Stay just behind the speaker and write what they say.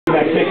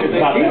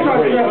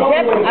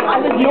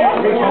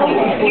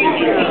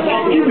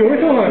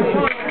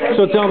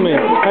So tell me,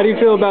 how do you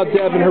feel about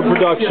Deb and her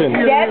production?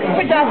 Deb's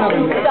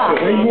production sucks.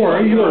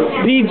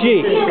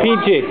 PG.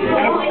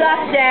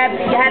 Sucks, Deb.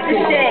 You have to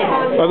say.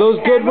 Are those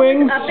good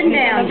wings? Up and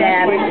down,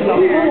 Deb.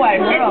 Oh,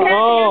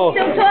 I'm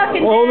still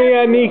talking, only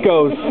at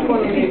Nico's.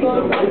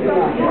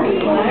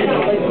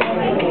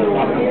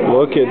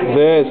 Look at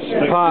this.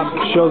 Pop,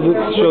 show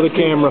the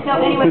camera.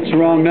 It's the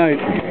wrong night.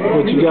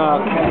 What you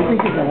got?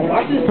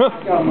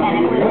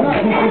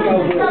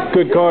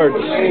 Good cards.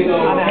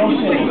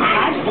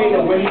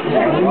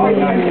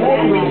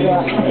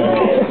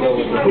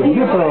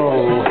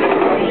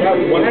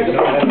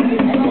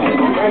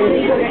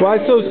 Why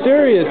so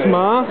serious,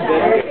 Ma?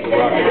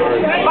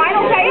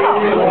 Final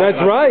payoff.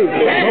 That's right.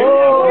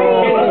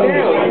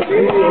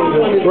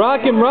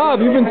 Rock and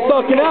Rob, you've been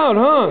sucking out,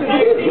 huh?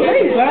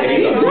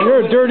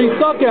 You're a dirty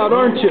suck out,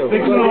 aren't you?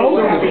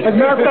 As a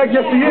matter of fact,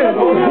 yes, he is.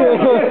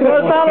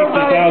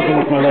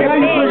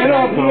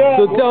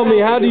 So tell me,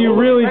 how do you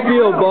really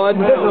feel, bud?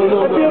 I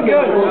feel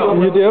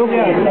good. You do?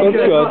 That's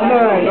good.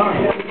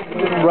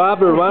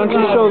 Robert, why don't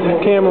you show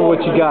the camera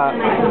what you got,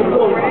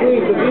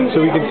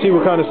 so we can see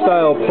what kind of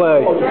style of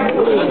play.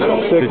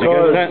 Sick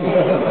cards.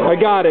 I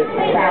got it.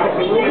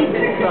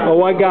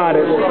 Oh, I got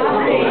it.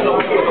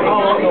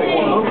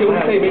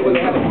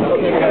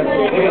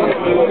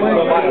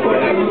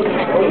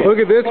 Look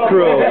at this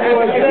crew.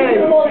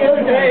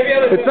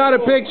 It's not a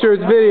picture,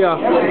 it's video.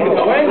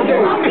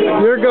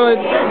 You're good.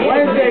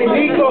 Wednesday,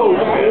 Nico.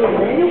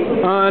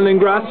 On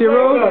Ingracia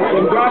Road?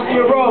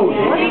 Ingracia Road.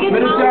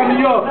 Middletown,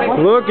 New York.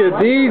 Look at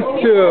these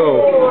two.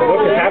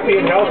 Looking happy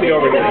and healthy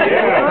over there.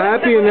 Yeah.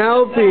 Happy and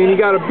healthy, and you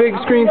got a big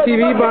screen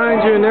TV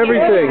behind you and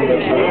everything.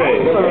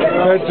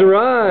 That's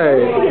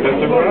right.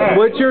 That's right.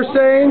 What you're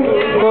saying?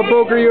 Club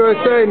Poker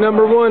USA,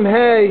 number one,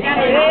 hey.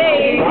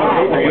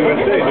 Poker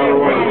USA,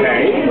 number one,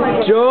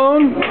 hey.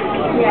 Joan?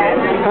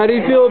 Yes. How do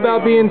you feel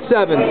about being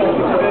seventh?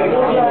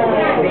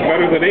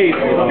 Better than eighth.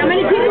 How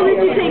many people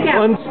did you take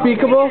out?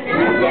 Unspeakable? 2,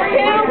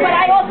 but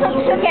I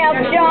also took out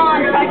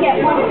John, so I get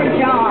 1 for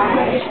John.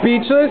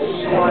 Speechless?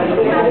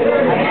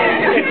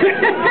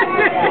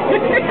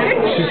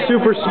 She's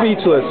super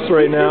speechless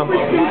right now.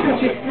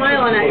 She's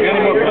smiling at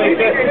Any more plates?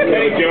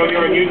 Hey, Joe,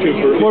 you're on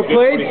YouTube. More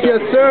plates?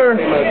 Yes, sir.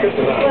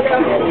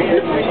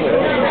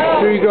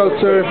 Here you go,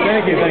 sir.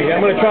 Thank you.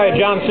 I'm going to try a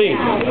John C.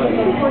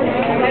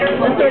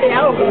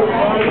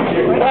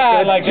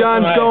 I like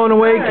John's going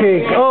away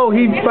cake. Oh,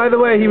 by the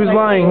way, he was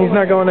lying. He's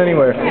not going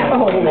anywhere.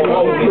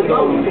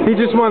 He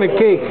just wanted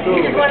cake.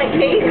 You just want a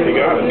cake?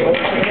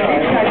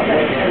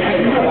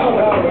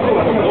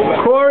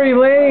 Corey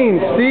Lane,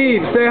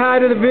 Steve, say hi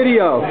to the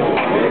video.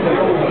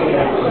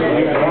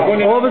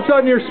 All of a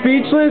sudden you're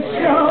speechless?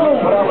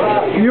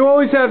 You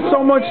always have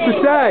so much to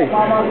say. Can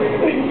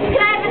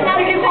I have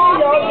another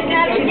coffee,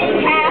 another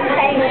decaf,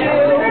 thank you?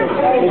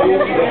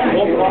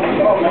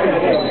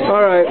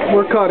 All right,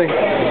 we're cutting.